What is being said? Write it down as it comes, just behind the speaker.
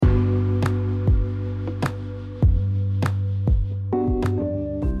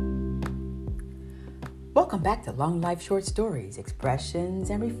Welcome back to Long Life Short Stories, expressions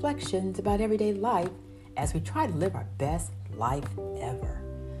and reflections about everyday life as we try to live our best life ever.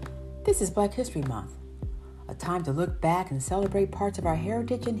 This is Black History Month, a time to look back and celebrate parts of our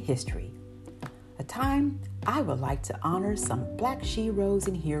heritage and history. A time I would like to honor some Black sheroes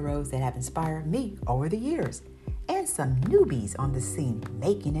and heroes that have inspired me over the years, and some newbies on the scene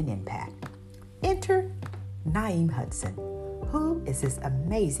making an impact. Enter Naeem Hudson, who is this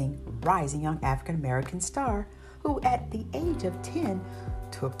amazing rising young African-American star who at the age of 10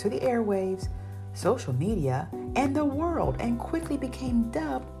 took to the airwaves, social media, and the world and quickly became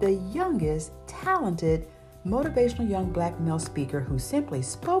dubbed the youngest, talented, motivational young Black male speaker who simply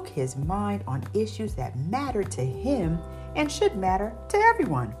spoke his mind on issues that mattered to him and should matter to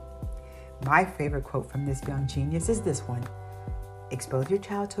everyone. My favorite quote from this young genius is this one: "Expose your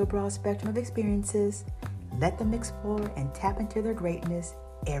child to a broad spectrum of experiences. Let them explore and tap into their greatness.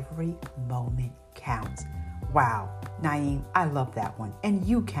 Every moment counts." Wow, Naeem, I love that one. And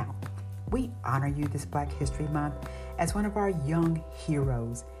you count. We honor you this Black History Month as one of our young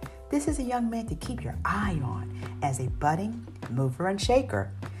heroes. This is a young man to keep your eye on as a budding mover and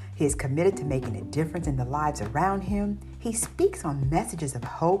shaker. He is committed to making a difference in the lives around him. He speaks on messages of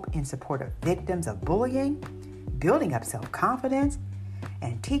hope in support of victims of bullying, building up self-confidence,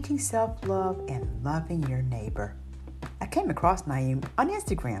 and teaching self-love and loving your neighbor. I came across Naeem on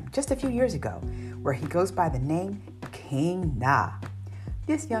Instagram just a few years ago, where he goes by the name King Na.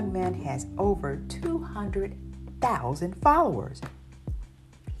 This young man has over 200,000 followers.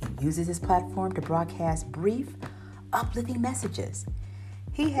 He uses his platform to broadcast brief, uplifting messages.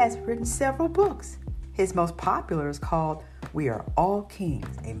 He has written several books. His most popular is called We Are All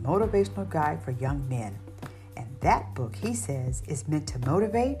Kings, a motivational guide for young men. And that book, he says, is meant to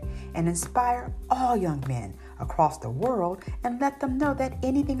motivate and inspire all young men across the world and let them know that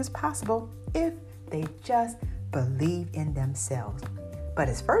anything is possible if they just believe in themselves. But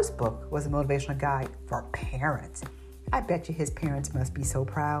his first book was a motivational guide for parents. I bet you his parents must be so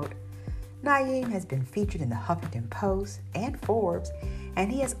proud. Naeem has been featured in the Huffington Post and Forbes,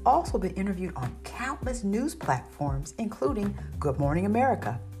 and he has also been interviewed on countless news platforms, including Good Morning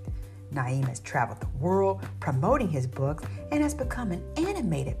America. Naeem has traveled the world promoting his books and has become an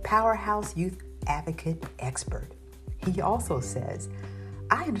animated powerhouse youth advocate expert. He also says,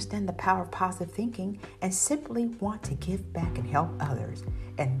 "I understand the power of positive thinking and simply want to give back and help others."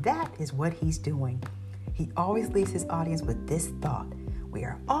 And that is what he's doing. He always leaves his audience with this thought: we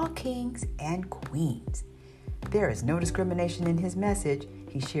are all kings and queens. There is no discrimination in his message.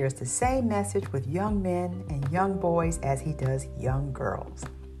 He shares the same message with young men and young boys as he does young girls.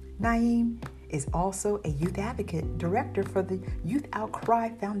 Naeem is also a youth advocate director for the Youth Outcry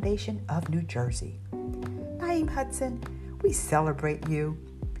Foundation of New Jersey. Naeem Hudson, we celebrate you.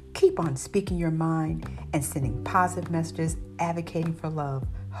 Keep on speaking your mind and sending positive messages, advocating for love,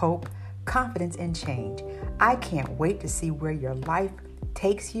 hope, confidence, and change. I can't wait to see where your life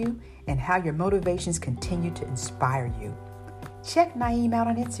takes you and how your motivations continue to inspire you. Check Naeem out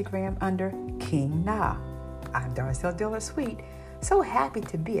on Instagram under King Na. I'm Darcel Diller-Sweet, so happy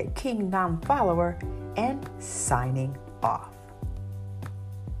to be a King Na follower, and signing off.